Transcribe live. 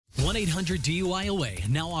1-800-DUI-AWAY,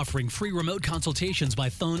 now offering free remote consultations by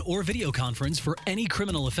phone or video conference for any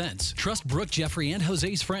criminal offense. Trust Brooke, Jeffrey, and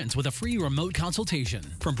Jose's friends with a free remote consultation.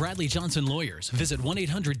 From Bradley Johnson Lawyers, visit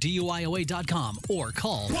 1-800-DUI-AWAY.com or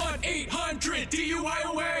call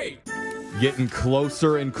 1-800-DUI-AWAY. Getting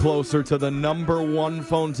closer and closer to the number one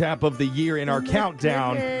phone tap of the year in our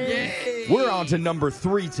countdown. Yay. We're on to number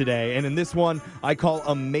 3 today, and in this one, I call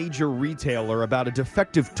a major retailer about a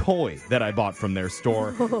defective toy that I bought from their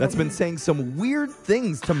store that's been saying some weird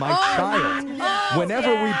things to my child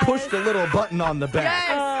whenever we push the little button on the back.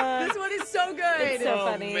 Yes. This one is so good. It's so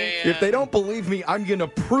funny. Man. If they don't believe me, I'm going to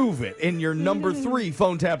prove it in your number 3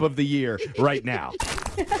 phone tap of the year right now.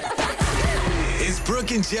 It's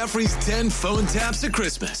Brooke and Jeffrey's 10 phone taps of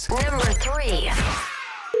Christmas. Number 3.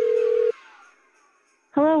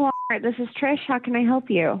 Hello, Walmart. This is Trish. How can I help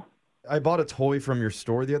you? I bought a toy from your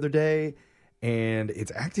store the other day, and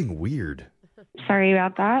it's acting weird. Sorry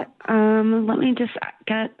about that. Let me just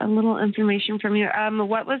get a little information from you.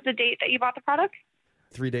 What was the date that you bought the product?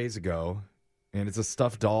 3 days ago, and it's a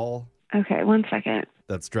stuffed doll Okay, 1 second.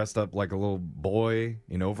 that's dressed up like a little boy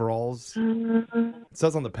in overalls. It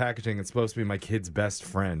says on the packaging it's supposed to be my kid's best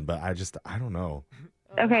friend, but I don't know.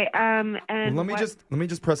 Okay, and Well, let what- me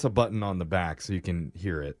just press a button on the back so you can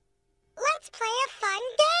hear it. Let's play a fun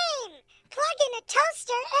game. Plug in a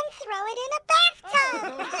toaster and throw it in a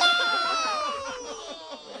bathtub.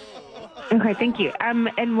 Okay, thank you.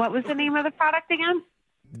 And what was the name of the product again?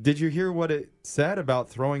 Did you hear what it said about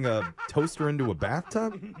throwing a toaster into a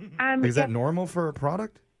bathtub? Is that normal for a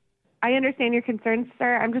product? I understand your concerns,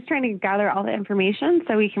 sir. I'm just trying to gather all the information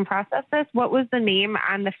so we can process this. What was the name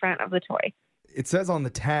on the front of the toy? It says on the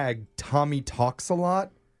tag, Tommy talks a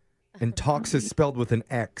lot, and talks is spelled with an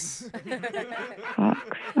X.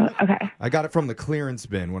 Okay. I got it from the clearance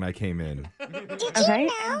bin when I came in. Did you Okay.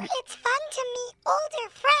 know it's fun to meet older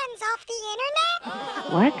friends off the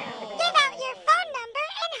internet? What? Give out your phone number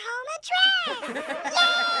and home address.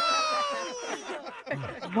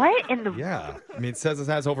 Yay! What in the... Yeah. I mean, it says it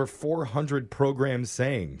has over 400 programmed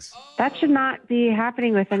sayings. That should not be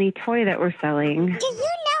happening with any toy that we're selling. Do you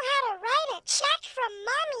know how to write a check from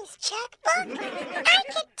Mommy's checkbook? I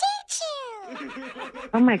could teach you.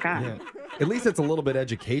 Oh, my God. Yeah. At least it's a little bit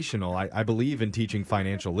educational. I believe in teaching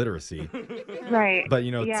financial literacy. Right. But,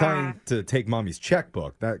 yeah. telling to take Mommy's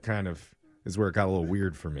checkbook, that kind of is where it got a little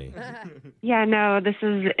weird for me. Yeah, no,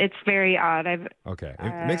 it's very odd. Okay.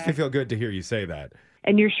 It makes me feel good to hear you say that.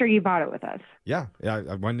 And you're sure you bought it with us? Yeah. I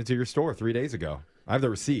went into your store 3 days ago. I have the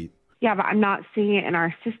receipt. Yeah, but I'm not seeing it in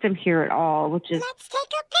our system here at all, which is... Let's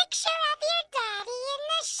take a picture of your daddy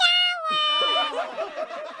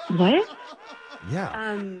in the shower. What?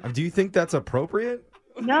 Yeah. Do you think that's appropriate?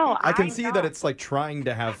 No, I can see don't. that it's like trying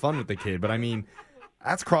to have fun with the kid, but I mean,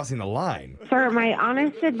 that's crossing the line. Sir, my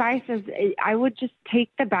honest advice is I would just take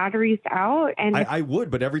the batteries out and I would,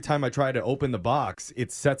 but every time I try to open the box,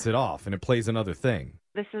 it sets it off and it plays another thing.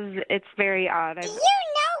 it's very odd. Do you know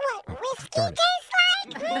what whiskey darn it.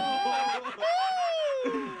 tastes like?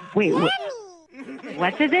 Wait, Yummy.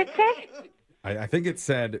 what did it say? I think it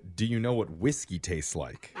said, "Do you know what whiskey tastes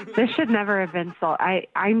like?" This should never have been sold.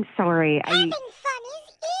 I'm sorry. Having fun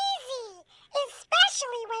is easy,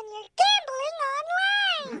 especially when you're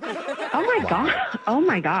gambling online. Oh, my God. Oh,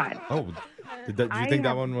 my God. Oh, do you think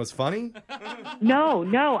that one was funny?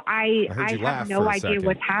 No, I heard you have laugh no for a idea second.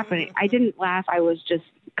 what's happening. I didn't laugh. I was just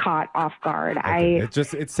caught off guard. Okay.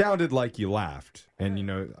 It sounded like you laughed, and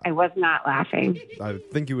I was not laughing. I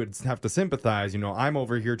think you would have to sympathize. I'm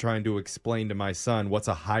over here trying to explain to my son what's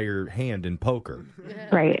a higher hand in poker.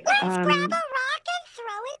 Right. Let's grab a rock and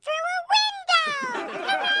throw it through a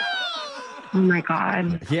window. Oh, my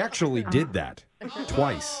God. He actually did that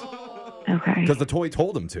twice. Okay. Because the toy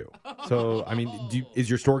told him to. So, I mean, is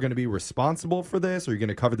your store going to be responsible for this? Or are you going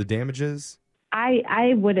to cover the damages?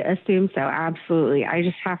 I would assume so, absolutely. I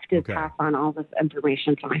just have to Okay. pass on all this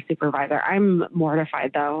information to my supervisor. I'm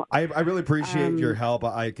mortified, though. I really appreciate your help.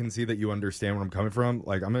 I can see that you understand where I'm coming from.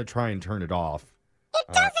 Like, I'm going to try and turn it off. It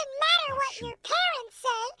doesn't matter what your parents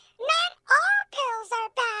say. Not all pills are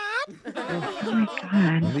bad. Oh, my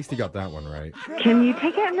God. At least you got that one right. Can you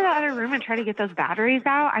take it into the other room and try to get those batteries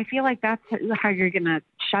out? I feel like that's how you're going to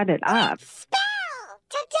shut it up. Spell.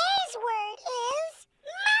 Today's word is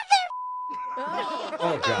mother.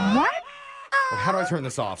 Oh, God. What? Well, how do I turn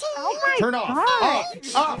this off? Oh, my Turn off. God.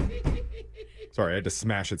 Off. Sorry, I had to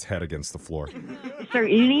smash its head against the floor. Sir,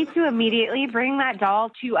 you need to immediately bring that doll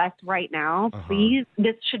to us right now, please.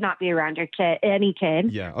 This should not be around your kid, any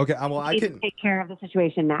kid. Yeah. Okay. Well, I You need can to take care of the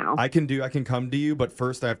situation now. I can come to you, but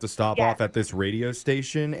first I have to stop off at this radio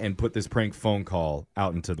station and put this prank phone call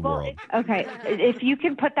out into the world. Okay, if you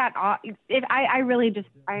can put that off, I really just.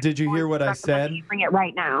 Did you hear what I said? You bring it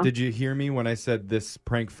right now. Did you hear me when I said this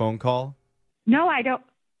prank phone call? No, I don't.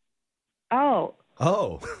 Oh.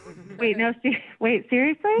 Oh. Wait, no. Wait,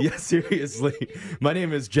 seriously? Yeah, seriously. My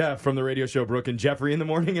name is Jeff from the radio show Brooke and Jeffrey in the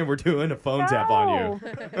Morning, and we're doing a phone tap on you.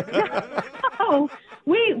 No.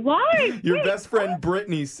 Wait, why? Your best friend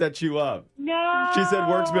Brittany set you up. No. She said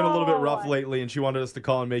work's been a little bit rough lately, and she wanted us to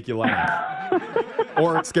call and make you laugh.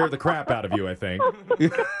 Or scare the crap out of you, I think.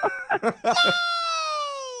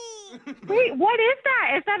 Wait, what is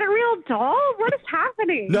that? Is that a real doll? What is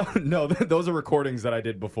happening? No, those are recordings that I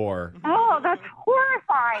did before. Oh, that's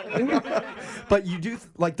horrifying. But you do,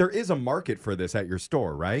 there is a market for this at your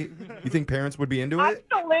store, right? You think parents would be into it?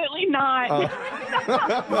 Absolutely not.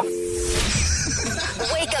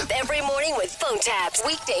 Wake up every morning with phone taps.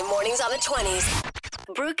 Weekday mornings on the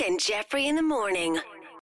 20s. Brooke and Jeffrey in the Morning.